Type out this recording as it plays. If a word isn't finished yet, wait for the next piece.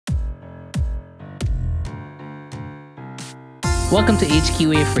Welcome to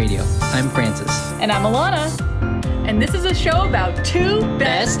HQAF Radio. I'm Francis. And I'm Alana. And this is a show about two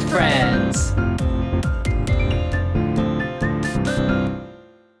best friends.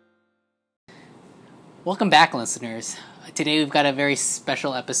 Welcome back, listeners. Today we've got a very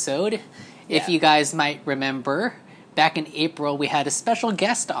special episode. If you guys might remember, back in April we had a special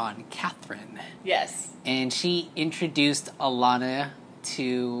guest on, Catherine. Yes. And she introduced Alana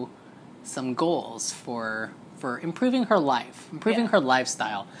to some goals for improving her life, her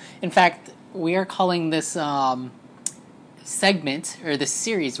lifestyle. In fact, we are calling this segment, or this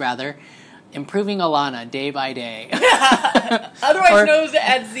series rather, Improving Alana Day by Day. Otherwise known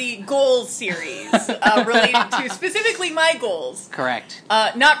as the Goals series, related to specifically my goals. Correct.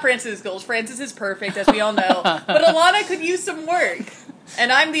 Not Francis' goals. Francis is perfect, as we all know. But Alana could use some work. And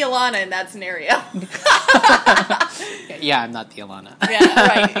I'm the Alana in that scenario. Yeah, I'm not the Alana. Yeah,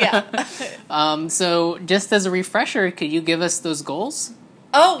 right, yeah. So, just as a refresher, could you give us those goals?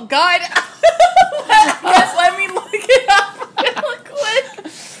 Oh, God. Yes, let me look it up real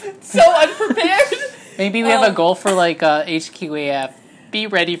quick. So unprepared. Maybe we have a goal for, like, HQAF. Be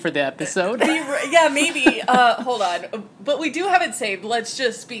ready for the episode. Yeah, maybe. Hold on. But we do have it saved. Let's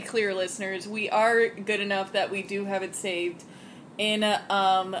just be clear, listeners. We are good enough that we do have it saved in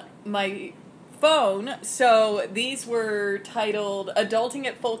my phone. So these were titled Adulting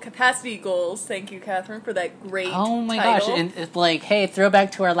at Full Capacity Goals. Thank you, Catherine, for that great Oh my title. gosh. And it's like, hey,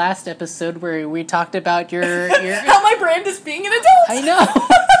 throwback to our last episode where we talked about your how my brand is being an adult. I know.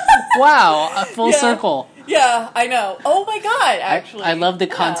 Wow, a full circle. Yeah, I know. Oh my God, actually. I love the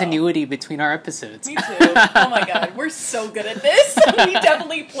continuity between our episodes. Me too. Oh my God, we're so good at this. We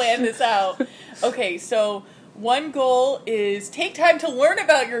definitely planned this out. Okay, so one goal is take time to learn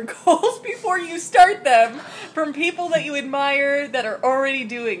about your goals before you start them from people that you admire that are already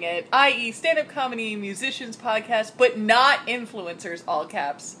doing it, i.e. stand-up comedy, musicians, podcasts, but not influencers, all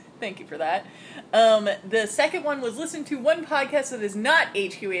caps. Thank you for that. The second one was listen to one podcast that is not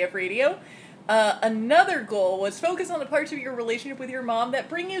HQAF Radio. Another goal was focus on the parts of your relationship with your mom that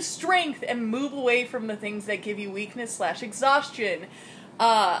bring you strength and move away from the things that give you weakness/exhaustion,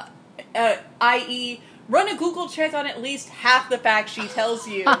 i.e. run a Google check on at least half the facts she tells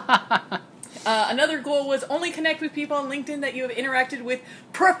you. Another goal was only connect with people on LinkedIn that you have interacted with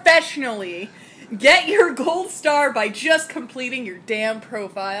professionally. Get your gold star by just completing your damn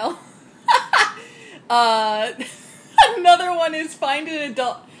profile. Another one is find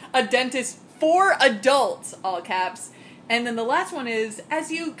a dentist for adults, all caps. And then the last one is,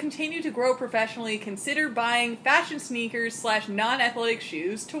 as you continue to grow professionally, consider buying fashion sneakers / non-athletic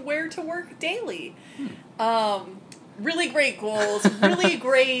shoes to wear to work daily. Really great goals, really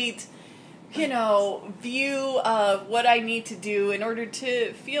great, view of what I need to do in order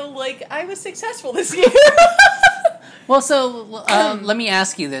to feel like I was successful this year. Well, so let me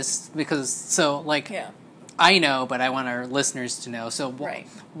ask you this, because, I know, but I want our listeners to know. So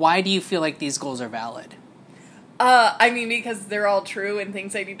why do you feel like these goals are valid? Because they're all true and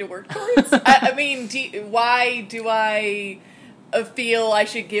things I need to work towards. Why do I feel I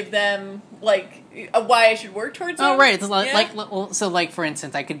should give them, why I should work towards them? Oh, right. It's for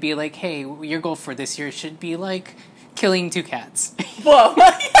instance, I could be like, hey, your goal for this year should be, killing 2 cats. Whoa.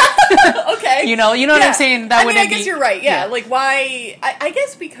 Okay. You know what I'm saying? I guess you're right. Yeah. Why? I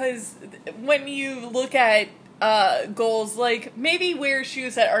guess because when you look at goals, maybe wear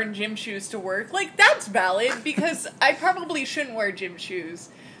shoes that aren't gym shoes to work, that's valid because I probably shouldn't wear gym shoes.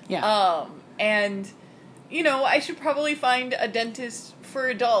 Yeah. And, I should probably find a dentist for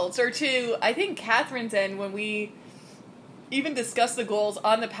adults. Or I think Catherine's end, when we even discussed the goals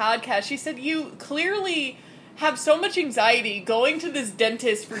on the podcast, she said, you clearly have so much anxiety going to this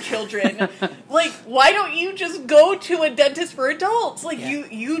dentist for children. Why don't you just go to a dentist for adults?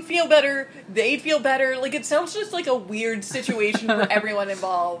 You'd feel better, they'd feel better. It sounds just like a weird situation for everyone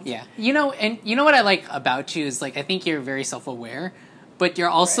involved. Yeah. And you know what I like about you is, I think you're very self-aware, but you're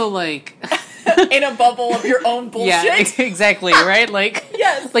also, in a bubble of your own bullshit. Yeah, exactly, right?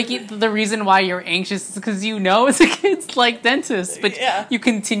 Yes. The reason why you're anxious is because it's a kid's dentist, but you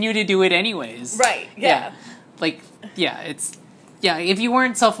continue to do it anyways. Right, yeah. If you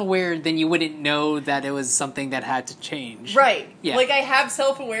weren't self-aware, then you wouldn't know that it was something that had to change. Right. Yeah. I have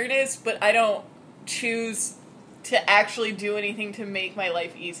self-awareness, but I don't choose to actually do anything to make my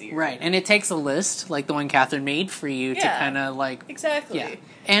life easier. Right, and it takes a list, like the one Catherine made for you, to kind of, Exactly. Yeah.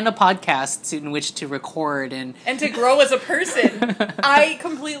 And a podcast in which to record and to grow as a person. I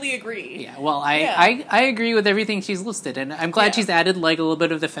completely agree. Yeah, well, I agree with everything she's listed, and I'm glad she's added, a little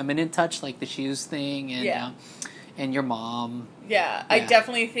bit of the feminine touch, like the shoes thing, and your mom. Yeah, I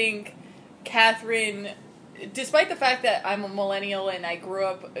definitely think Catherine despite the fact that I'm a millennial and I grew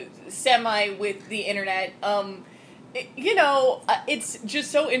up semi with the internet, it's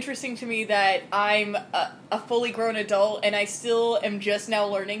just so interesting to me that I'm a fully grown adult and I still am just now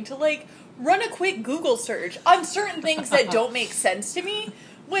learning to, like, run a quick Google search on certain things that don't make sense to me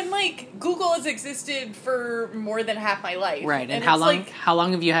when, like, Google has existed for more than half my life. Right, and how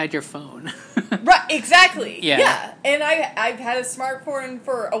long have you had your phone? Right, exactly. Yeah. And I've had a smartphone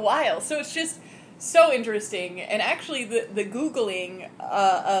for a while, so it's just so interesting. And actually, the Googling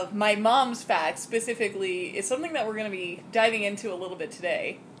of my mom's facts specifically is something that we're going to be diving into a little bit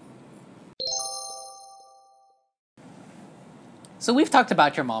today. So we've talked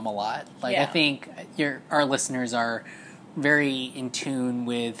about your mom a lot. Like, Yeah. I think our listeners are very in tune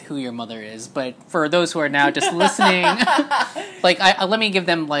with who your mother is. But for those who are now just listening, like, let me give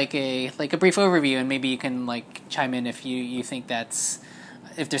them like a brief overview, and maybe you can like chime in if you think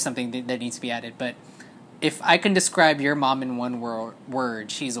if there's something that needs to be added. But if I can describe your mom in one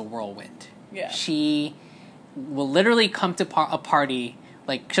word, she's a whirlwind. Yeah. She will literally come to a party,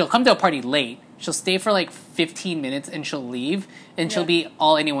 like, she'll come to a party late. She'll stay for like 15 minutes and she'll leave, and she'll be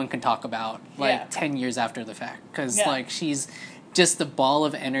all anyone can talk about, like 10 years after the fact. Because like, she's just a ball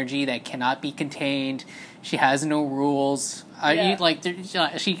of energy that cannot be contained. She has no rules.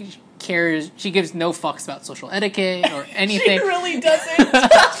 She cares. She gives no fucks about social etiquette or anything. She really doesn't.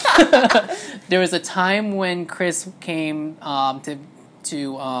 There was a time when Chris came to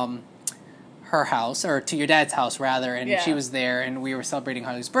her house, or to your dad's house rather, and she was there, and we were celebrating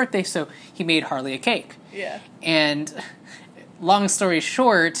Harley's birthday, so he made Harley a cake. Yeah. And long story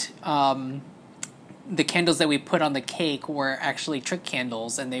short, the candles that we put on the cake were actually trick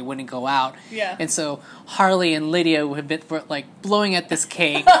candles, and they wouldn't go out. Yeah. And so Harley and Lydia were like blowing at this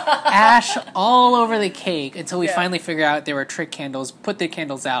cake, ash all over the cake, until we finally figured out they were trick candles, put the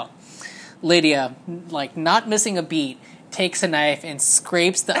candles out. Lydia, like not missing a beat, takes a knife and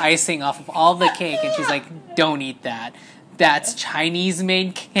scrapes the icing off of all the cake, and she's like, "Don't eat that. That's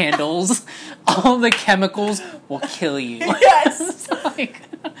Chinese-made candles. All the chemicals will kill you." Yes. Like,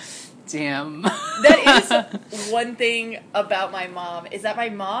 damn. That is one thing about my mom, is that my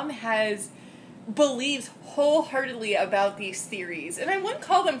mom believes wholeheartedly about these theories. And I wouldn't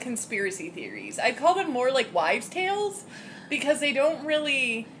call them conspiracy theories. I'd call them more like wives' tales, because they don't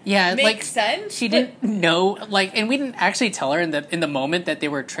really make sense. She didn't know, like, and we didn't actually tell her in the moment that they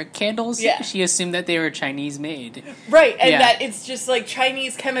were trick candles. Yeah. She assumed that they were Chinese made. Right, and that it's just like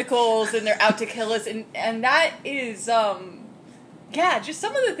Chinese chemicals and they're out to kill us, and that is just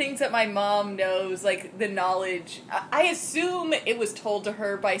some of the things that my mom knows, like the knowledge. I assume it was told to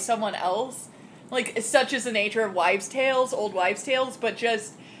her by someone else, like, such is the nature of old wives' tales, but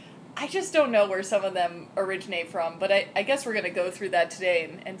I just don't know where some of them originate from, but I guess we're going to go through that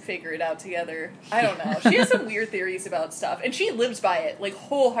today and figure it out together. I don't know. She has some weird theories about stuff, and she lives by it, like,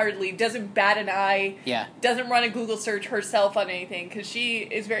 wholeheartedly, doesn't bat an eye, doesn't run a Google search herself on anything, because she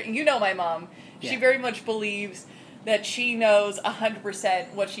is my mom, she very much believes that she knows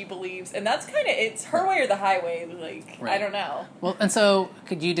 100% what she believes, and that's kind of, it's her way or the highway, like, I don't know. Well, and so,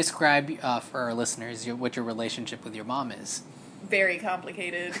 could you describe for our listeners what your relationship with your mom is? Very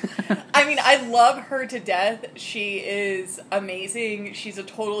complicated. I mean, I love her to death. She is amazing. She's a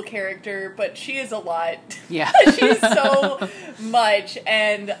total character, but she is a lot. Yeah. She's so much,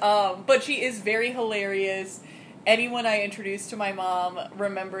 and but she is very hilarious. Anyone I introduce to my mom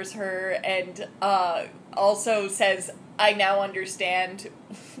remembers her, and also says, "I now understand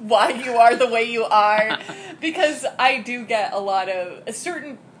why you are the way you are," because I do get a lot of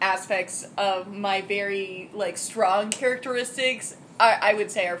certain aspects of my very, like, strong characteristics, I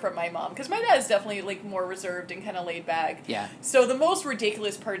would say, are from my mom, because my dad is definitely, like, more reserved and kind of laid back. Yeah. So the most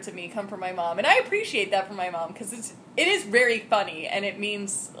ridiculous parts of me come from my mom, and I appreciate that from my mom, because it is very funny, and it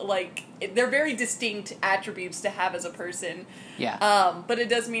means, like, they're very distinct attributes to have as a person. Yeah. But it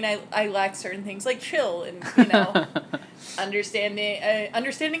does mean I lack certain things, like chill and,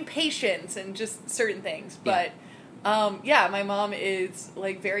 understanding patience and just certain things. But my mom is,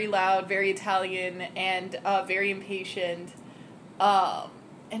 like, very loud, very Italian, and very impatient.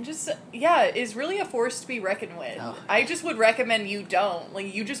 And just, is really a force to be reckoned with. Oh. I just would recommend you don't.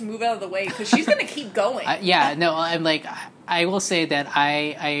 Like, you just move out of the way, because she's going to keep going. I'm like, I will say that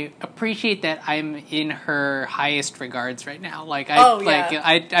I appreciate that I'm in her highest regards right now. Like,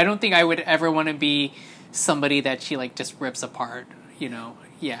 I don't think I would ever want to be somebody that she, like, just rips apart. you know,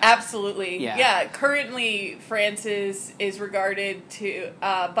 yeah. Absolutely. Yeah. Currently, Francis is regarded to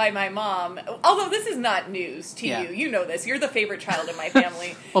by my mom, although this is not news to you. You know this. You're the favorite child in my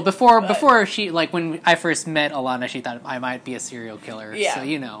family. Well, before she, like, when I first met Alana, she thought I might be a serial killer. Yeah. So,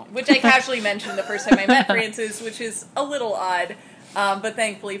 you know. Which I casually mentioned the first time I met Francis, which is a little odd. But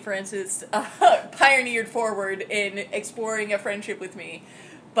thankfully, Francis pioneered forward in exploring a friendship with me.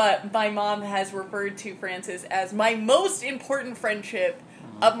 But my mom has referred to Francis as my most important friendship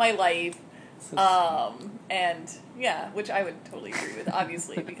of my life. And yeah, which I would totally agree with,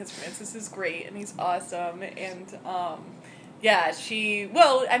 obviously, because Francis is great and he's awesome. And yeah,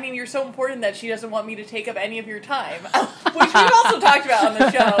 you're so important that she doesn't want me to take up any of your time, which we've also talked about on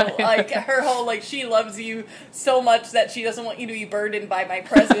the show. Like, her whole, like, she loves you so much that she doesn't want you to be burdened by my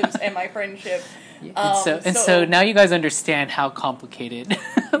presence and my friendship. So now you guys understand how complicated.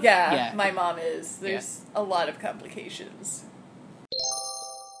 Yeah, my mom is. There's a lot of complications.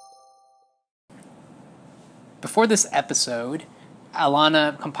 Before this episode,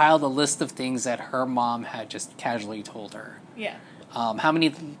 Alana compiled a list of things that her mom had just casually told her. Yeah. How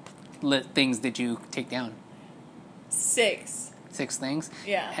many things did you take down? 6. 6 things?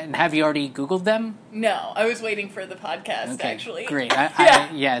 Yeah. And have you already Googled them? No, I was waiting for the podcast, actually. Great.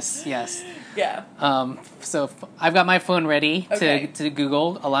 Yes. Yeah. So I've got my phone ready to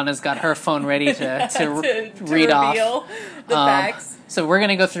Google. Alana's got her phone ready to read off the facts. So we're going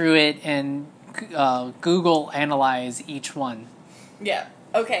to go through it and Google analyze each one. Yeah.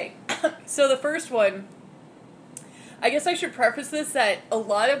 Okay. So the first one, I guess I should preface this that a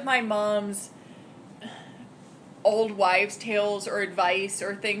lot of my mom's old wives' tales or advice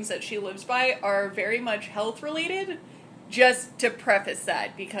or things that she lives by are very much health related. Just to preface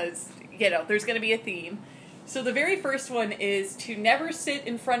that, because, you know, there's going to be a theme. So the very first one is to never sit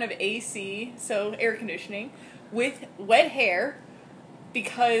in front of AC, so air conditioning, with wet hair,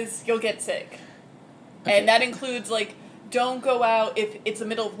 because you'll get sick. Okay. And that includes, like, don't go out if it's the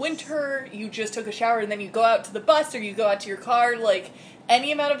middle of winter, you just took a shower, and then you go out to the bus or you go out to your car. Like,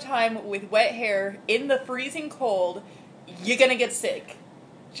 any amount of time with wet hair in the freezing cold, you're going to get sick.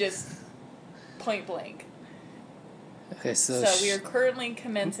 Just point blank. Okay, so we are currently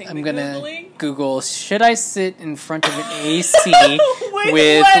commencing I'm the gonna Googling. Google, should I sit in front of an AC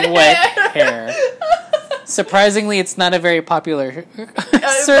with wet hair? Surprisingly, it's not a very popular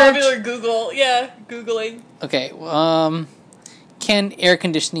search. Popular Google, Googling. Okay, can air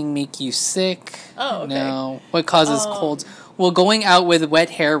conditioning make you sick? Oh, okay. No. What causes colds? Will going out with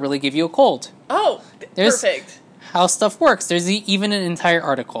wet hair really give you a cold? Oh, perfect. How stuff works. There's even an entire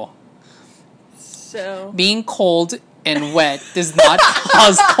article. So being cold and wet does not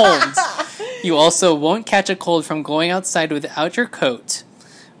cause colds. You also won't catch a cold from going outside without your coat,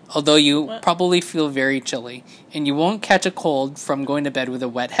 although you probably feel very chilly. And you won't catch a cold from going to bed with a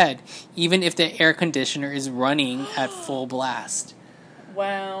wet head, even if the air conditioner is running at full blast.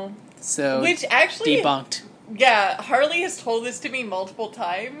 Wow. So, which actually debunked. Yeah, Harley has told this to me multiple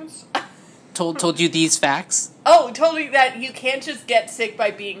times. Told you these facts? Oh, told me that you can't just get sick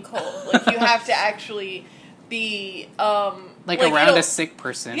by being cold. Like, you have to actually be, like around a sick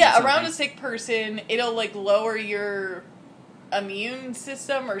person. Yeah, around a sick person, it'll, like, lower your immune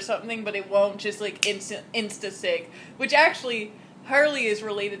system or something, but it won't just, like, insta-sick. Which, actually, Harley is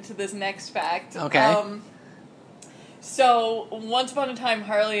related to this next fact. Okay. So, once upon a time,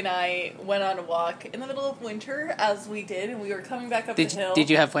 Harley and I went on a walk in the middle of winter, as we did, and we were coming back up the hill.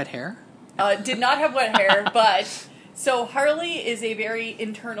 Did you have wet hair? Did not have wet hair, but... So, Harley is a very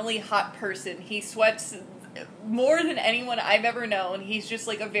internally hot person. He sweats more than anyone I've ever known. He's just,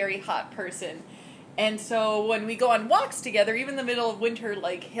 like, a very hot person. And so, when we go on walks together, even in the middle of winter,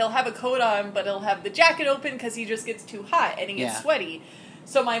 like, he'll have a coat on, but he'll have the jacket open because he just gets too hot and he gets sweaty.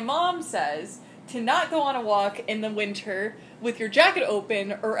 So, my mom says to not go on a walk in the winter with your jacket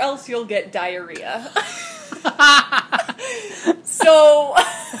open or else you'll get diarrhea. So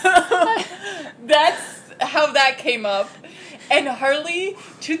that's how that came up. And Harley,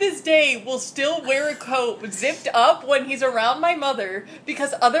 to this day, will still wear a coat zipped up when he's around my mother,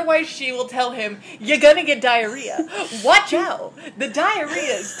 because otherwise she will tell him, you're gonna get diarrhea. Watch out. The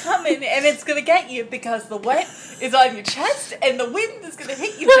diarrhea is coming, and it's gonna get you because the wet is on your chest, and the wind is gonna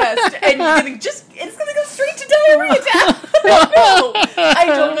hit your chest, and it's gonna go straight to diarrhea down. No, I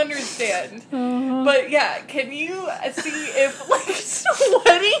don't understand. But yeah, can you see if, like,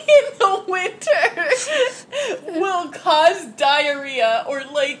 sweating in the winter will cause diarrhea, or,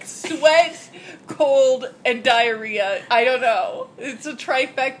 like, sweat, cold, and diarrhea? I don't know. It's a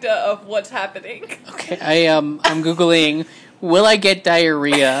trifecta of what's happening. Okay, I'm Googling, will I get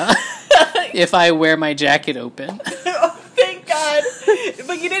diarrhea if I wear my jacket open? Oh, thank God.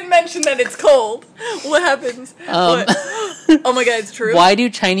 But you didn't mention that it's cold. What happens? What? Oh my god, it's true. Why do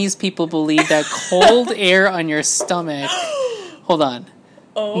Chinese people believe that cold air on your stomach, hold on,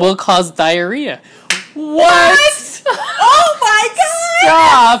 will cause diarrhea? What? Oh my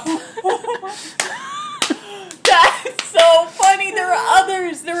god! Stop! That's so funny. There are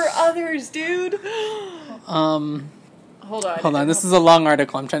others, dude. Hold on. This is a long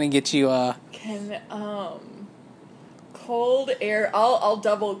article. I'm trying to get you. Can cold air? I'll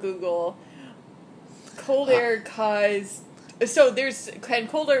double Google. Cold air cause. So can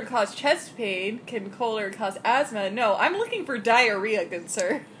cold air cause chest pain? Can cold air cause asthma? No, I'm looking for diarrhea, good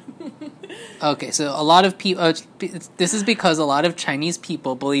sir. Okay, so a lot of people. This is because a lot of Chinese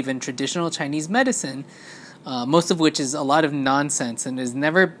people believe in traditional Chinese medicine, most of which is a lot of nonsense and has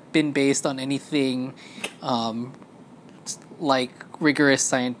never been based on anything like rigorous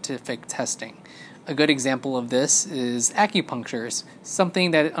scientific testing. A good example of this is acupuncture, something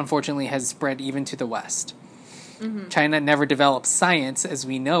that unfortunately has spread even to the West. Mm-hmm. China never developed science as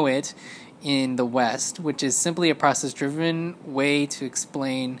we know it in the West, which is simply a process-driven way to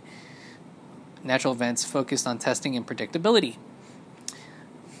explain natural events focused on testing and predictability.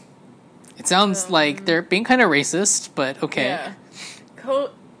 It sounds like they're being kind of racist, but okay. Yeah.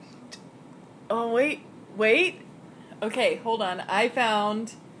 Oh, wait. Okay, hold on. I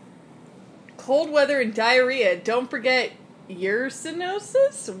found cold weather and diarrhea. Don't forget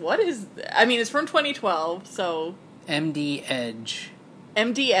ursinosis? What is I mean, it's from 2012, so... MD Edge.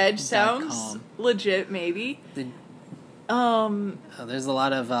 MD Edge sounds legit, maybe. There's a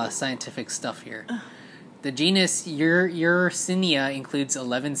lot of scientific stuff here. The genus Yersinia includes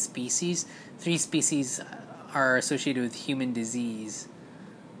 11 species. 3 species are associated with human disease.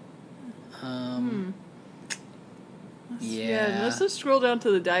 Yeah, let's just scroll down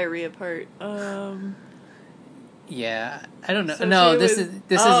to the diarrhea part. Yeah, I don't know. No, this is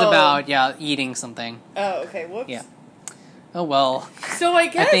about eating something. Oh, okay. Whoops. Yeah. Oh well. So I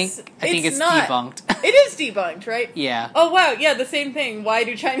guess I think it's not debunked. It is debunked, right? Yeah. Oh wow, yeah, the same thing. Why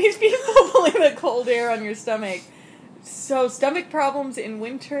do Chinese people believe that cold air on your stomach? So stomach problems in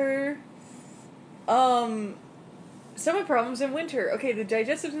winter. Stomach problems in winter. Okay, the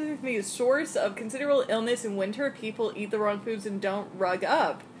digestive system can be a source of considerable illness in winter. People eat the wrong foods and don't rug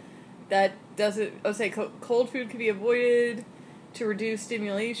up. That doesn't... I'll say cold food can be avoided to reduce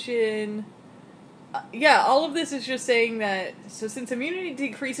stimulation. Yeah, all of this is just saying that... So since immunity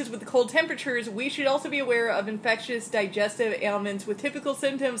decreases with the cold temperatures, we should also be aware of infectious digestive ailments with typical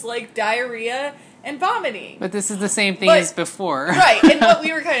symptoms like diarrhea and vomiting. But this is the same thing as before. Right, and what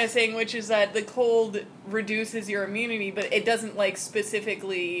we were kind of saying, which is that the cold reduces your immunity, but it doesn't, like,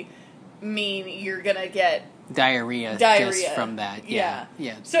 specifically mean you're gonna get... Diarrhea just from that. Yeah.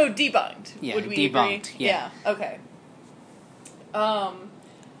 So debunked. Yeah, would we debunked. Agree? Yeah. Okay.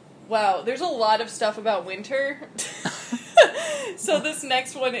 Wow, there's a lot of stuff about winter. So this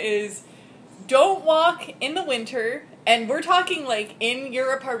next one is, don't walk in the winter, and we're talking like in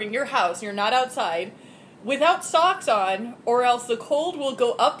your apartment, your house, you're not outside, without socks on, or else the cold will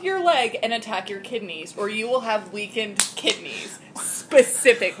go up your leg and attack your kidneys, or you will have weakened kidneys.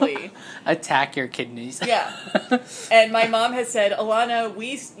 Specifically. Attack your kidneys. Yeah. And my mom has said, Alana,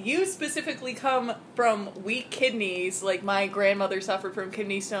 you specifically come from weak kidneys. Like, my grandmother suffered from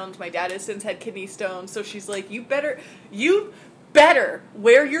kidney stones. My dad has since had kidney stones. So she's like, you better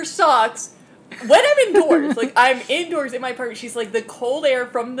wear your socks when I'm indoors. Like, I'm indoors in my apartment. She's like, the cold air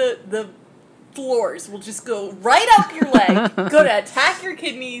from the floors will just go right up your leg, gonna attack your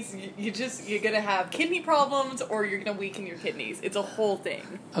kidneys. You're gonna have kidney problems, or you're gonna weaken your kidneys. It's a whole thing.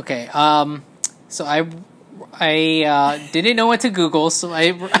 Okay. So I didn't know what to Google, so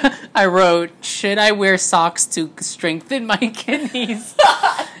I wrote, should I wear socks to strengthen my kidneys?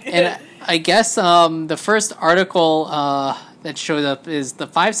 And I guess the first article that showed up is the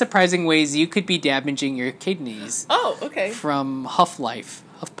 5 surprising ways you could be damaging your kidneys. Oh, okay. From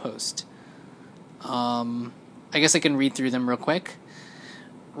HuffPost. I guess I can read through them real quick.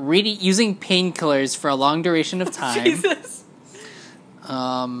 Using painkillers for a long duration of time. Jesus.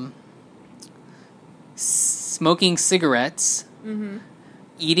 Smoking cigarettes. Mm-hmm.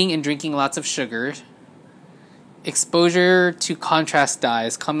 Eating and drinking lots of sugar. Exposure to contrast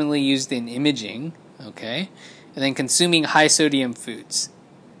dyes, commonly used in imaging. Okay. And then consuming high sodium foods.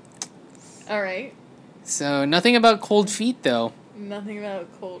 All right. So nothing about cold feet, though. Nothing about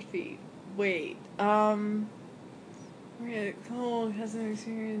cold feet. Wait. Cold hasn't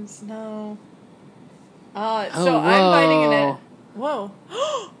experienced no. So I'm finding it. Whoa.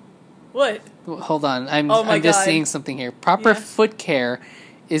 What? Hold on. I'm just seeing something here. Proper foot care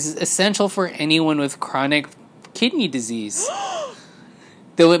is essential for anyone with chronic kidney disease.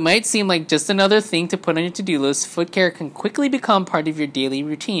 Though it might seem like just another thing to put on your to-do list, foot care can quickly become part of your daily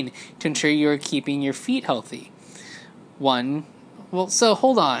routine to ensure you are keeping your feet healthy. So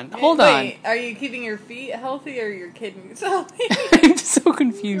hold on. Wait, are you keeping your feet healthy or your kidneys healthy? I'm so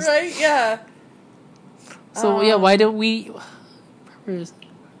confused. Right? Yeah. So, why don't we...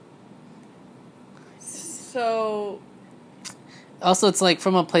 So... Also, it's, like,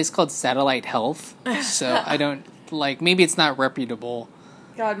 from a place called Satellite Health, so I don't, like, maybe it's not reputable.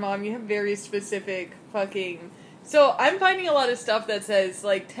 God, Mom, you have very specific fucking... So, I'm finding a lot of stuff that says,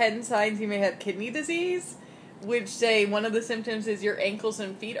 like, 10 signs you may have kidney disease, which say one of the symptoms is your ankles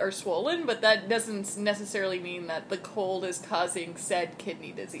and feet are swollen, but that doesn't necessarily mean that the cold is causing said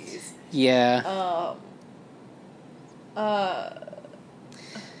kidney disease. Yeah.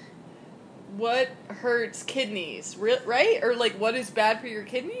 What hurts kidneys, right? Or, like, what is bad for your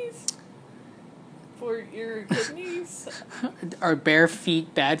kidneys? For your kidneys? Are bare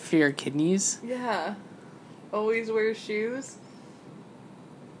feet bad for your kidneys? Yeah. Always wear shoes.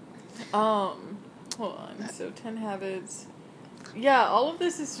 Hold on. So 10 habits. Yeah, all of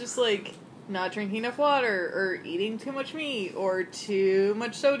this is just like not drinking enough water or eating too much meat or too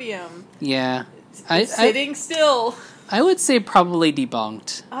much sodium. Yeah. Sitting still. I would say probably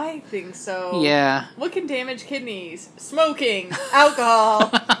debunked. I think so. Yeah. What can damage kidneys? Smoking,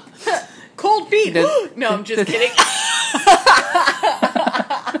 alcohol, cold feet. No, I'm just kidding.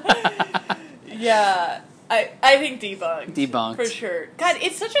 Yeah. I think debunked. Debunked. For sure. God,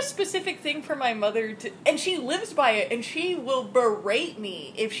 it's such a specific thing for my mother to... And she lives by it, and she will berate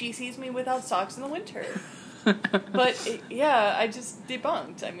me if she sees me without socks in the winter. But, I just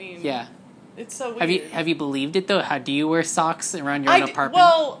debunked. I mean... Yeah. It's so weird. Have you believed it, though? How do you wear socks around your own apartment?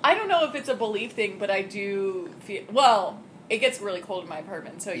 Well, I don't know if it's a belief thing, but I do feel... Well... It gets really cold in my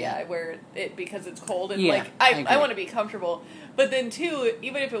apartment, so I wear it because it's cold, and I want to be comfortable. But then too,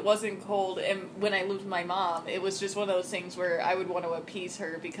 even if it wasn't cold, and when I lived with my mom, it was just one of those things where I would want to appease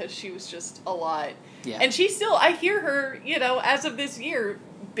her because she was just a lot. Yeah. And she still, I hear her, as of this year,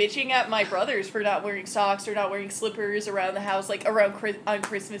 bitching at my brothers for not wearing socks or not wearing slippers around the house, like on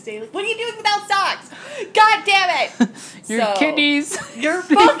Christmas Day. Like, what are you doing without socks? God damn it! Your kidneys. Your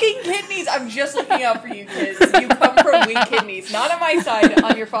fucking kidneys. I'm just looking out for you kids. You come from weak kidneys. Not on my side,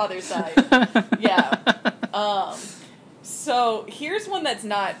 on your father's side. Yeah. So here's one that's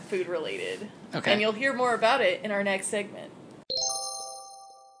not food related. Okay. And you'll hear more about it in our next segment.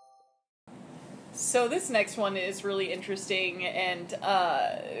 So this next one is really interesting and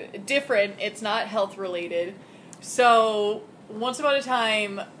different. It's not health related. So once upon a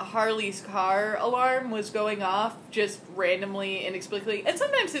time, Harley's car alarm was going off just randomly, inexplicably. And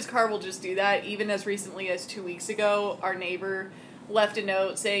sometimes his car will just do that. Even as recently as 2 weeks ago, our neighbor left a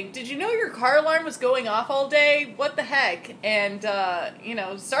note saying, "Did you know your car alarm was going off all day? What the heck?" And,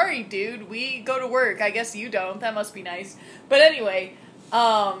 sorry, dude, we go to work. I guess you don't. That must be nice. But anyway...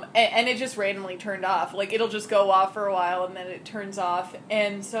 and it just randomly turned off. Like, it'll just go off for a while and then it turns off.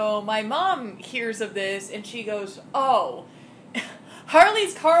 And so my mom hears of this and she goes, "Oh,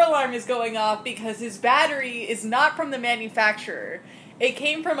 Harley's car alarm is going off because his battery is not from the manufacturer. It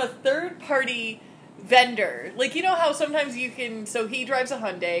came from a third-party vendor." Like, you know how sometimes you can... So he drives a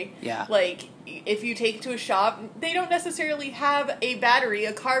Hyundai. Yeah. Like, if you take it to a shop, they don't necessarily have a battery,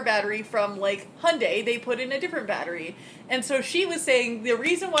 a car battery from, like, Hyundai. They put in a different battery. And so she was saying the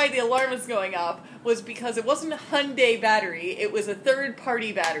reason why the alarm was going off was because it wasn't a Hyundai battery. It was a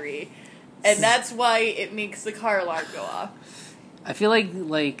third-party battery. And that's why it makes the car alarm go off. I feel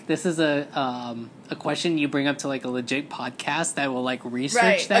like this is a question you bring up to, like, a legit podcast that will, like,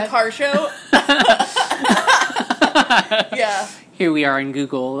 research that. Right, a car show. Yeah. Here we are in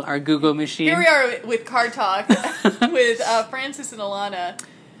Google, our Google machine. Here we are with Car Talk with Francis and Alana.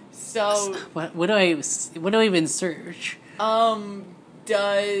 So what do I even search?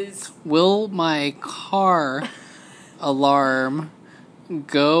 Will my car alarm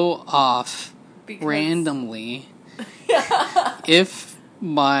go off randomly if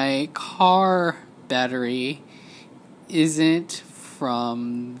my car battery isn't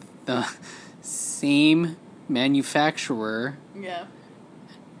from the same manufacturer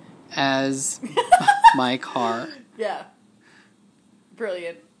as my car? Yeah.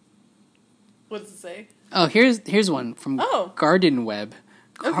 Brilliant. What does it say? Oh, here's one from Garden Web.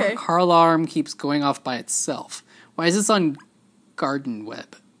 Car alarm keeps going off by itself. Why is this on Garden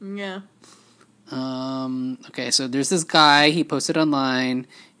Web? Yeah. Okay, so there's this guy, he posted online,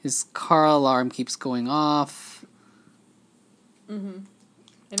 his car alarm keeps going off. Mm-hmm.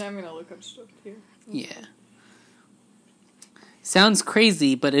 And I'm gonna look up stuff here. Yeah. Sounds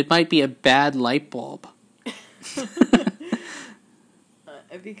crazy, but it might be a bad light bulb.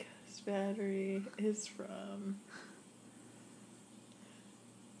 Because battery is from...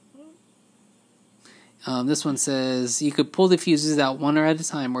 This one says you could pull the fuses out one at a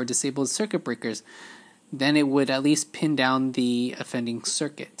time or disable the circuit breakers. Then it would at least pin down the offending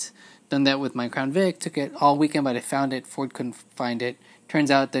circuit. Done that with my Crown Vic. Took it all weekend, but I found it. Ford couldn't find it. Turns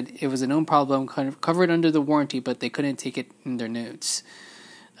out that it was a known problem covered under the warranty, but they couldn't take it in their notes.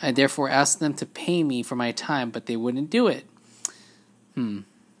 I therefore asked them to pay me for my time, but they wouldn't do it.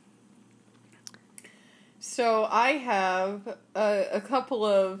 So I have a couple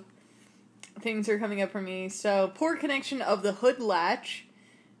of things are coming up for me. So poor connection of the hood latch.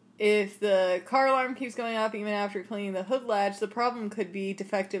 If the car alarm keeps going off even after cleaning the hood latch, the problem could be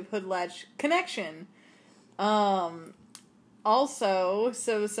defective hood latch connection. Also,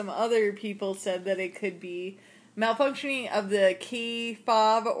 so some other people said that it could be malfunctioning of the key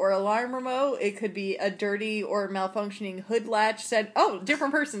fob or alarm remote. It could be a dirty or malfunctioning hood latch.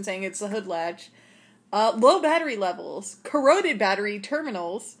 Different person saying it's the hood latch. Low battery levels, corroded battery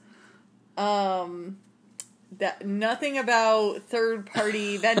terminals. That nothing about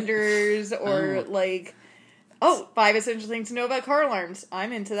third-party vendors or 5 essential things to know about car alarms.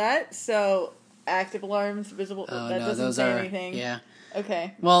 I'm into that. So active alarms, visible. Doesn't say anything. Yeah.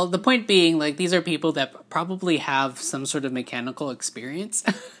 Okay. Well, the point being, these are people that probably have some sort of mechanical experience.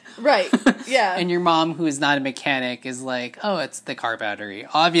 Right. Yeah. And your mom, who is not a mechanic, is like, oh, it's the car battery.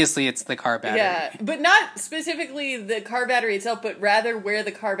 Obviously, it's the car battery. Yeah, but not specifically the car battery itself, but rather where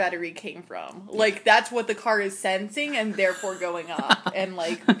the car battery came from. That's what the car is sensing and therefore going off and,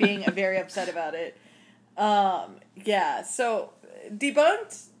 being very upset about it. Yeah, so,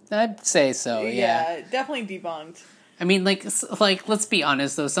 debunked? I'd say so, yeah. Yeah, definitely debunked. I mean, let's be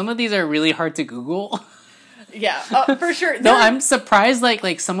honest, though. Some of these are really hard to Google. Yeah, for sure. No, I'm surprised,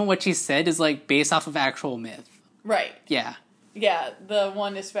 some of what she said is, based off of actual myth. Right. Yeah. Yeah, the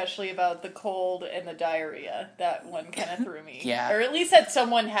one especially about the cold and the diarrhea. That one kind of threw me. Yeah. Or at least that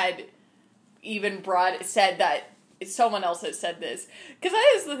someone had even said that someone else has said this. Because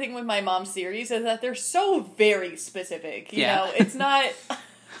that is the thing with my mom's series, is that they're so very specific. You know, it's not...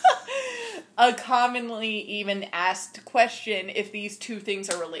 a commonly even asked question if these two things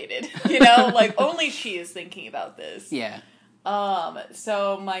are related. Only she is thinking about this. Yeah.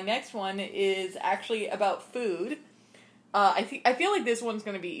 So my next one is actually about food. I feel like this one's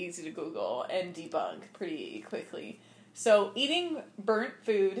going to be easy to Google and debunk pretty quickly. So eating burnt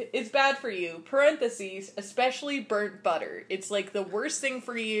food is bad for you. Parentheses, especially burnt butter. It's the worst thing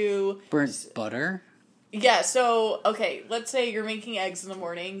for you. Burnt butter? Yeah, so, okay, let's say you're making eggs in the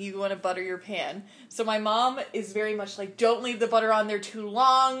morning, you want to butter your pan. So my mom is very much don't leave the butter on there too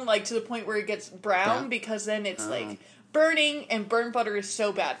long, to the point where it gets brown, because then it's, burning, and burnt butter is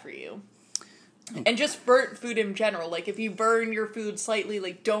so bad for you. And just burnt food in general, if you burn your food slightly,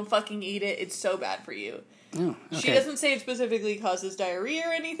 don't fucking eat it, it's so bad for you. Oh, okay. She doesn't say it specifically causes diarrhea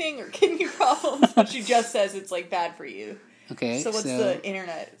or anything, or kidney problems, but she just says it's, bad for you. Okay, so what's the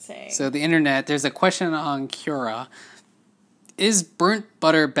internet saying? So the internet, there's a question on Cura. Is burnt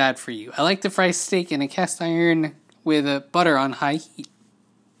butter bad for you? I like to fry steak in a cast iron with butter on high heat.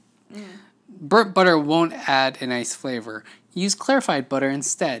 Burnt butter won't add a nice flavor. Use clarified butter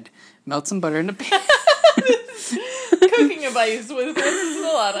instead. Melt some butter in a pan. Cooking advice with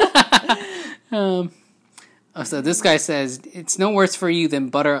Alana. So this guy says, it's no worse for you than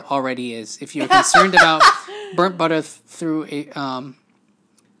butter already is. If you're concerned about burnt butter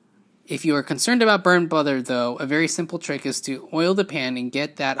if you are concerned about burnt butter, though, a very simple trick is to oil the pan and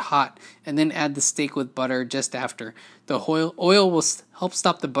get that hot, and then add the steak with butter just after. The oil will help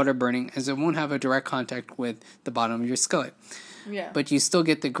stop the butter burning, as it won't have a direct contact with the bottom of your skillet. Yeah. But you still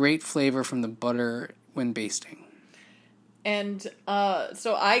get the great flavor from the butter when basting. And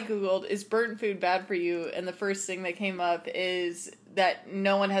so I Googled, is burnt food bad for you? And the first thing that came up is that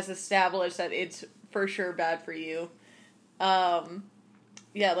no one has established that it's for sure bad for you.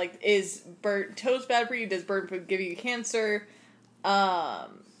 Is burnt toast bad for you? Does burnt food give you cancer? No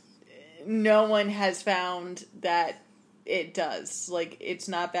one has found that it does. It's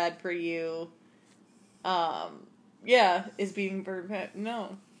not bad for you. Is being burnt...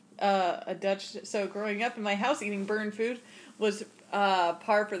 No. So growing up in my house, eating burned food was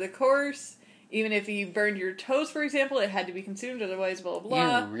par for the course. Even if you burned your toast, for example, it had to be consumed, otherwise blah, blah, blah.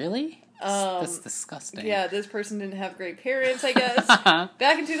 Yeah, really? That's disgusting. Yeah, this person didn't have great parents, I guess.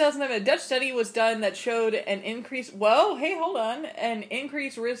 Back in 2007, a Dutch study was done that showed an increased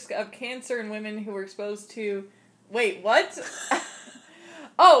risk of cancer in women who were exposed to... Wait, what?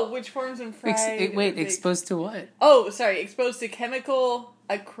 Which forms in fried... Exposed to what? Exposed to chemical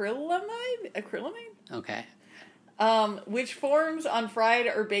acrylamide? Okay. Which forms on fried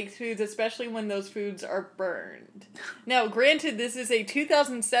or baked foods, especially when those foods are burned? Now, granted, this is a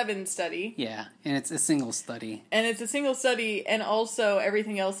 2007 study. Yeah, and it's a single study. And also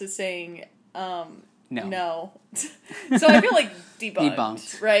everything else is saying, no. So I feel like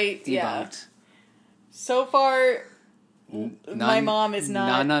debunked. Right? Debunked. Yeah. So far, my mom is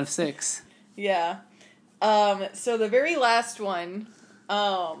not... None of 6. Yeah. So the very last one,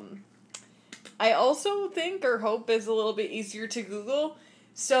 I also think or hope is a little bit easier to Google.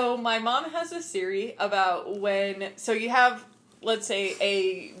 So my mom has a theory about so you have, let's say,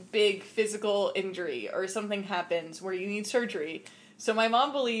 a big physical injury or something happens where you need surgery. So my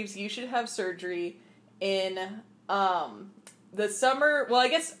mom believes you should have surgery in the summer. Well, I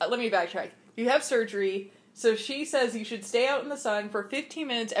guess, let me backtrack. You have surgery, so she says you should stay out in the sun for 15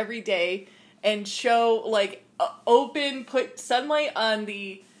 minutes every day and show, put sunlight on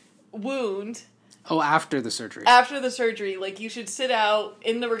the wound. Oh, after the surgery. After the surgery. You should sit out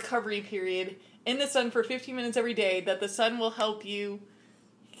in the recovery period in the sun for 15 minutes every day, that the sun will help you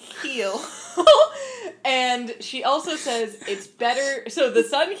heal. And she also says it's better... So the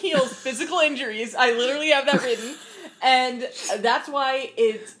sun heals physical injuries. I literally have that written. And that's why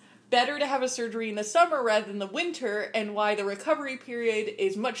it's better to have a surgery in the summer rather than the winter, and why the recovery period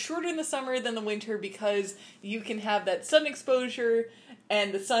is much shorter in the summer than the winter, because you can have that sun exposure,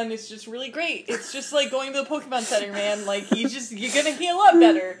 and the sun is just really great. It's just like going to the Pokemon Center, man. You're gonna heal up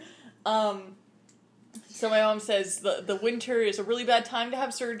better. So my mom says the winter is a really bad time to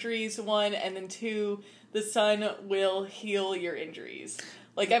have surgeries, 1, and then 2, the sun will heal your injuries.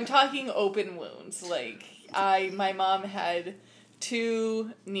 I'm talking open wounds. My mom had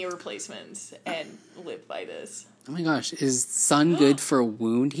 2 knee replacements and lived by this. Oh my gosh, is sun good for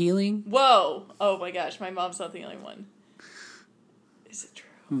wound healing? Whoa! Oh my gosh, my mom's not the only one. Is it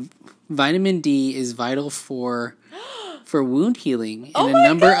true? Vitamin D is vital for wound healing and a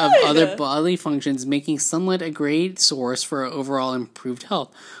number of other bodily functions, making sunlight a great source for overall improved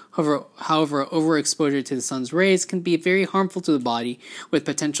health. However, overexposure to the sun's rays can be very harmful to the body, with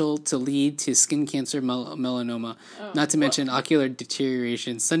potential to lead to skin cancer, melanoma, not to mention ocular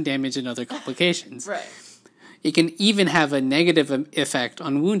deterioration, sun damage, and other complications. Right. It can even have a negative effect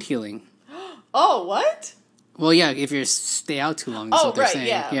on wound healing. Oh, what? Well, yeah, if you stay out too long, is what they're saying.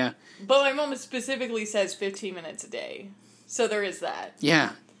 Yeah. But my mom specifically says 15 minutes a day. So there is that.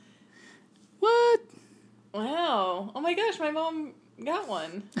 Yeah. What? Wow. Oh my gosh, my mom got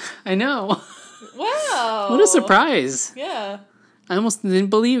one. I know. Wow. What a surprise. Yeah. I almost didn't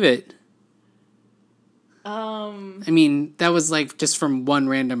believe it. I mean, that was just from one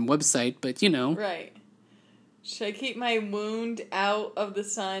random website, but Right. Should I keep my wound out of the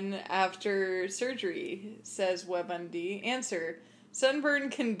sun after surgery? Says WebMD. Answer. Sunburn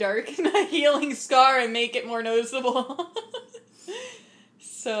can darken a healing scar and make it more noticeable.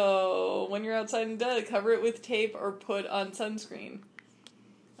 So, when you're outside and dead, cover it with tape or put on sunscreen.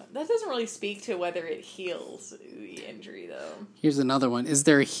 That doesn't really speak to whether it heals the injury, though. Here's another one. Is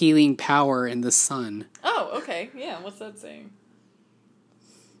there healing power in the sun? Oh, okay. Yeah, what's that saying?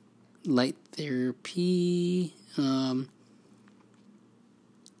 Light therapy.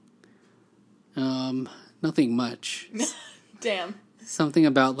 Nothing much. Damn. Something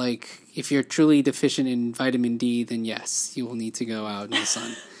about, if you're truly deficient in vitamin D, then yes, you will need to go out in the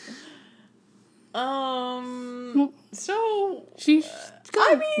sun. So... She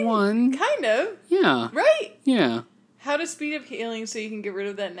got one. Kind of. Yeah. Right? Yeah. How to speed up healing so you can get rid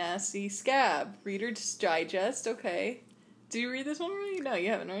of that nasty scab. Reader's Digest, okay. Did you read this one already? No, you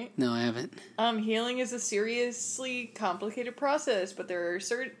haven't, right? No, I haven't. Healing is a seriously complicated process, but there are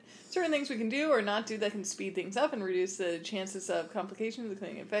certain things we can do or not do that can speed things up and reduce the chances of complications,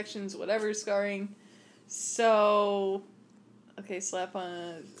 including infections, whatever, scarring. So, okay, slap on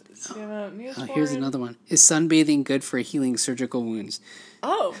a Neosporin. Here's another one. Is sunbathing good for healing surgical wounds?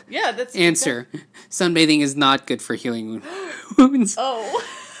 Oh, yeah, that's... Answer. Sunbathing is not good for healing wounds. Oh.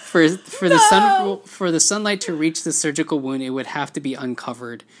 For the sunlight to reach the surgical wound, it would have to be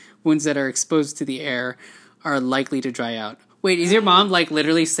uncovered. Wounds that are exposed to the air are likely to dry out. Wait, is your mom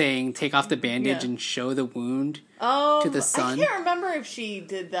literally saying take off the bandage and show the wound to the sun? I can't remember if she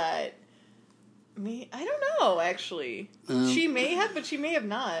did that. I don't know, actually. She may have, but she may have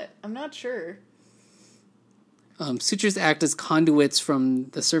not. I'm not sure. Sutures act as conduits from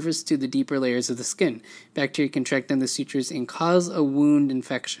the surface to the deeper layers of the skin. Bacteria can track down the sutures and cause a wound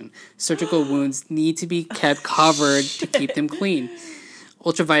infection. Surgical wounds need to be kept covered to keep them clean.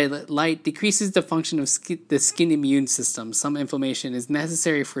 Ultraviolet light decreases the function of the skin immune system. Some inflammation is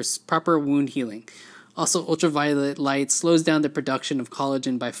necessary for proper wound healing. Also, ultraviolet light slows down the production of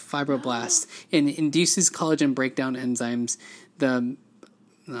collagen by fibroblasts and induces collagen breakdown enzymes.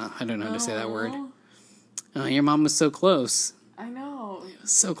 I don't know how to say that word. Your mom was so close. I know.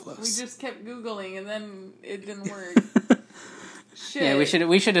 So close. We just kept Googling and then it didn't work. Shit. Yeah,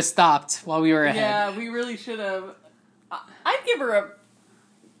 we should have stopped while we were ahead. Yeah, we really should have. I'd give her a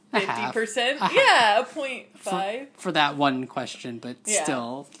 50%. A half. Yeah, a 0.5. For that one question, but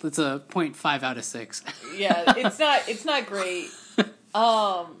still, it's a 0.5 out of 6. Yeah, it's not great.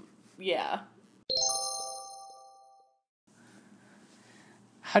 Yeah.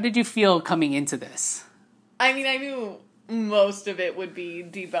 How did you feel coming into this? I mean, I knew most of it would be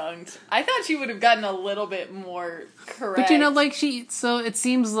debunked. I thought she would have gotten a little bit more correct. But so it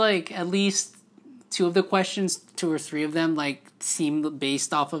seems like at least 2 of the questions, 2 or 3 of them, seem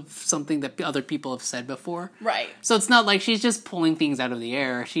based off of something that other people have said before. Right. So it's not like she's just pulling things out of the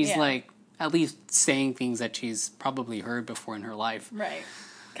air. She's at least saying things that she's probably heard before in her life. Right.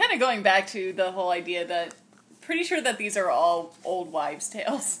 Kind of going back to the whole idea that pretty sure that these are all old wives'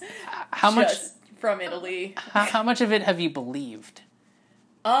 tales. How much from Italy? How much of it have you believed?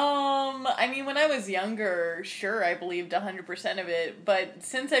 I mean, when I was younger, sure, I believed 100% of it, but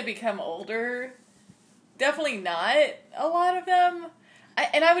since I've become older, definitely not a lot of them.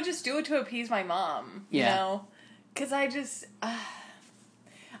 And I would just do it to appease my mom, you know? Because I just,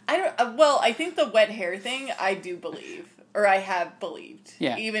 I think the wet hair thing, I do believe. Or I have believed.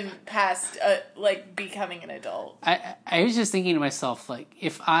 Yeah. Even past, becoming an adult. I was just thinking to myself,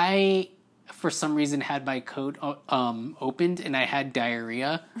 if I, for some reason, had my coat opened and I had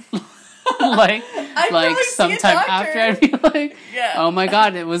diarrhea, sometime after, I'd be like, oh my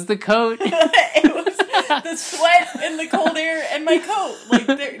god, it was the coat. It was the sweat and the cold air and my coat.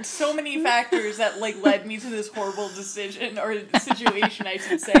 There's so many factors that, led me to this horrible decision, or situation, I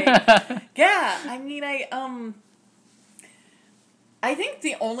should say. Yeah, I mean, I think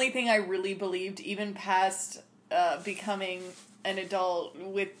the only thing I really believed, even past becoming an adult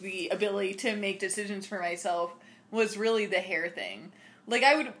with the ability to make decisions for myself, was really the hair thing.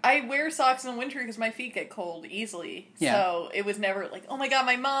 I wear socks in the winter because my feet get cold easily. Yeah. So it was never oh my god,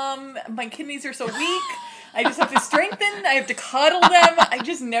 my kidneys are so weak. I just have to strengthen. I have to cuddle them. I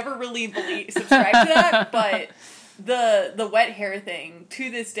just never really subscribed to that. But the wet hair thing, to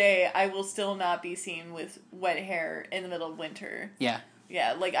this day, I will still not be seen with wet hair in the middle of winter. Yeah.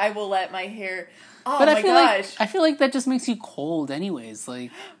 Yeah, I will let my hair... Oh, but my gosh. I feel like that just makes you cold anyways.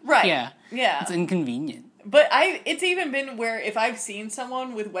 Right. Yeah. Yeah. It's inconvenient. But it's even been where if I've seen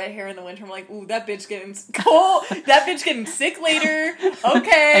someone with wet hair in the winter, I'm like, ooh, that bitch getting cold. That bitch getting sick later.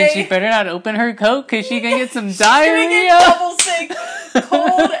 Okay. And she better not open her coat because she can get some diarrhea. She's gonna get double sick.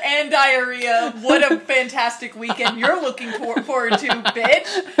 Cold and diarrhea. What a fantastic weekend you're looking forward to,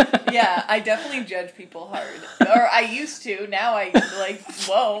 bitch. Yeah, I definitely judge people hard. Or I used to. Now I,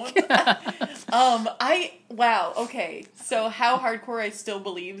 won't. Wow, okay. So how hardcore I still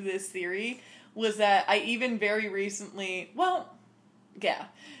believe this theory was that I even very recently,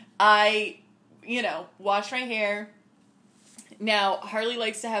 I, washed my hair. Now, Harley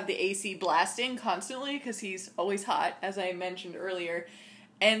likes to have the AC blasting constantly because he's always hot, as I mentioned earlier.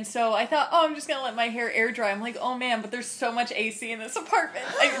 And so I thought, I'm just going to let my hair air dry. I'm like, oh man, but there's so much AC in this apartment.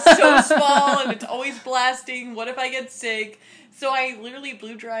 It's so small and it's always blasting. What if I get sick? So I literally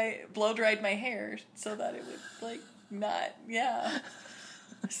blow dried my hair so that it would, not,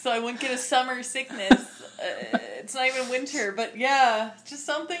 so I wouldn't get a summer sickness. It's not even winter, but just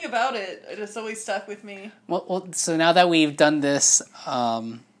something about it. It just always stuck with me. Well, so now that we've done this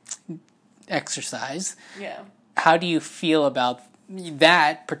exercise, how do you feel about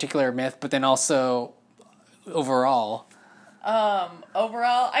that particular myth, but then also overall?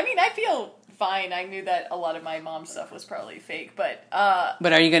 Overall, I mean, I feel fine. I knew that a lot of my mom's stuff was probably fake, but are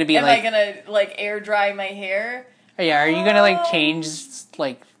you going to be am I going to air dry my hair? Yeah, are you gonna change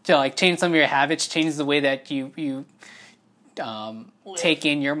change some of your habits, change the way that you take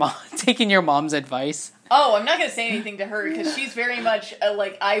in your mom's advice? Oh, I'm not gonna say anything to her because she's very much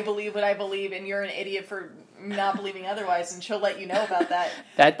I believe what I believe, and you're an idiot for not believing otherwise, and she'll let you know about that.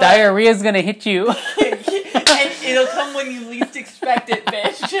 That diarrhea is gonna hit you, and it'll come when you least expect it,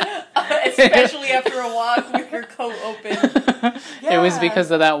 bitch. Especially after a walk with your coat open. It was because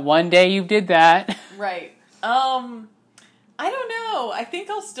of that one day you did that, right? I don't know. I think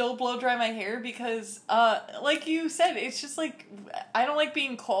I'll still blow dry my hair because, like you said, it's just I don't like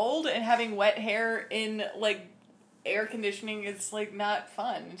being cold, and having wet hair in air conditioning is not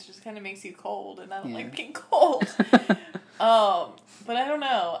fun. It just kind of makes you cold, and I don't like being cold. But I don't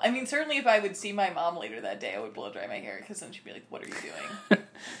know. I mean, certainly if I would see my mom later that day, I would blow dry my hair, because then she'd be like, what are you doing?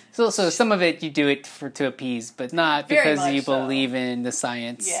 So some of it you do it to appease, but not because you believe in the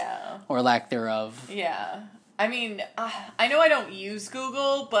science or lack thereof. Yeah. I mean, I know I don't use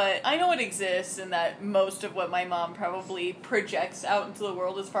Google, but I know it exists, and that most of what my mom probably projects out into the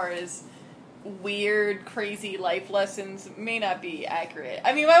world as far as weird, crazy life lessons may not be accurate.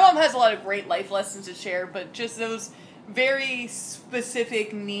 I mean, my mom has a lot of great life lessons to share, but just those very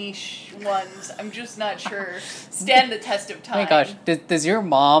specific niche ones, I'm just not sure stand the test of time. Oh my gosh, does your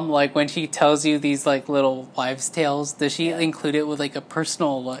mom, like, when she tells you these, like, little wives' tales, does she include it with, like, a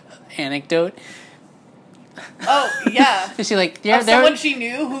personal anecdote? Oh, yeah. Is she like, someone she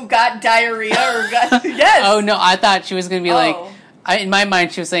knew who got diarrhea or got, yes. Oh, no, I thought she was going to be like, in my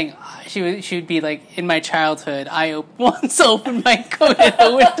mind, she was saying, she would be like, in my childhood, I once opened my coat in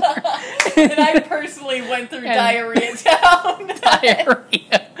the winter. And I personally went through diarrhea town.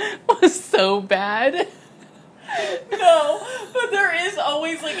 Diarrhea was so bad. No, but there is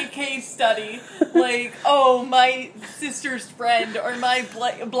always, like, a case study. Like, oh, my sister's friend or my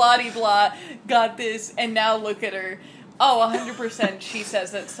blah-de-blah got this, and now look at her. Oh, 100% she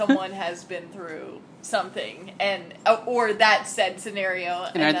says that someone has been through something, and or that said scenario,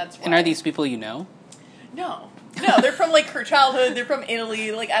 and that's why. And are these people you know? No, they're from, like, her childhood. They're from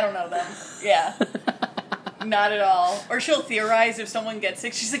Italy. Like, I don't know them. Yeah. Not at all. Or she'll theorize if someone gets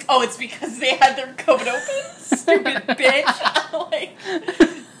sick. She's like, oh, it's because they had their coat open? Stupid bitch. I'm like,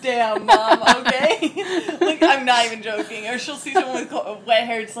 damn, Mom, okay? Like, I'm not even joking. Or she'll see someone with wet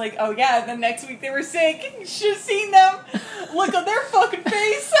hair. It's like, oh, yeah, the next week they were sick. You should have seen them. Look on their fucking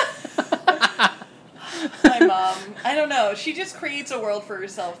face. My mom, I don't know. She just creates a world for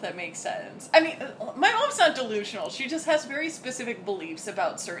herself that makes sense. I mean, my mom's not delusional. She just has very specific beliefs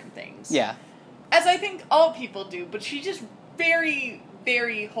about certain things. Yeah. As I think all people do, but she just very,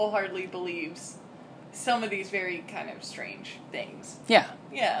 very wholeheartedly believes some of these very kind of strange things. Yeah.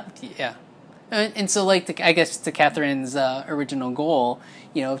 Yeah. Yeah. And so, like, I guess to Catherine's original goal,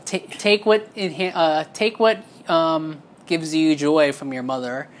 you know, take what gives you joy from your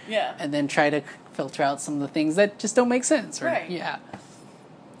mother. Yeah. And then try to filter out some of the things that just don't make sense. Right. Yeah.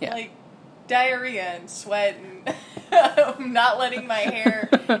 Yeah. Like diarrhea and sweat and not letting my hair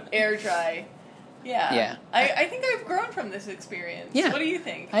air dry. Yeah. Yeah. I think I've grown from this experience. Yeah. What do you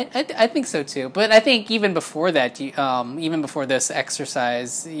think? I think so too. But I think even before that, even before this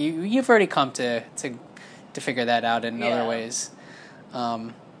exercise, you've already come to figure that out in other ways.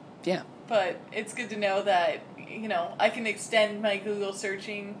 Yeah. But it's good to know that, you know, I can extend my Google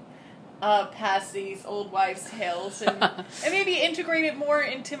searching past these old wives' tales and maybe integrate it more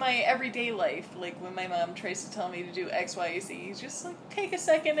into my everyday life. Like when my mom tries to tell me to do X, Y, Z, just like take a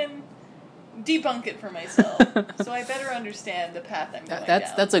second and debunk it for myself. So I better understand the path I'm going down.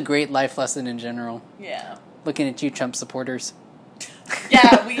 That's a great life lesson in general. Yeah. Looking at you, Trump supporters.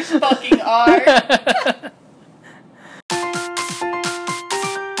 Yeah, we fucking are.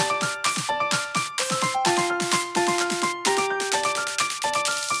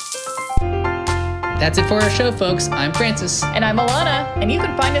 That's it for our show, folks. I'm Francis. And I'm Alana. And you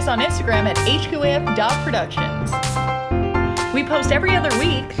can find us on Instagram at hqaf.productions. We post every other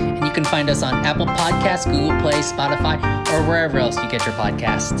week. And you can find us on Apple Podcasts, Google Play, Spotify, or wherever else you get your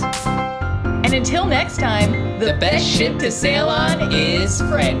podcasts. And until next time, the best ship to sail on is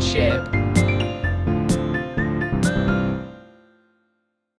friendship.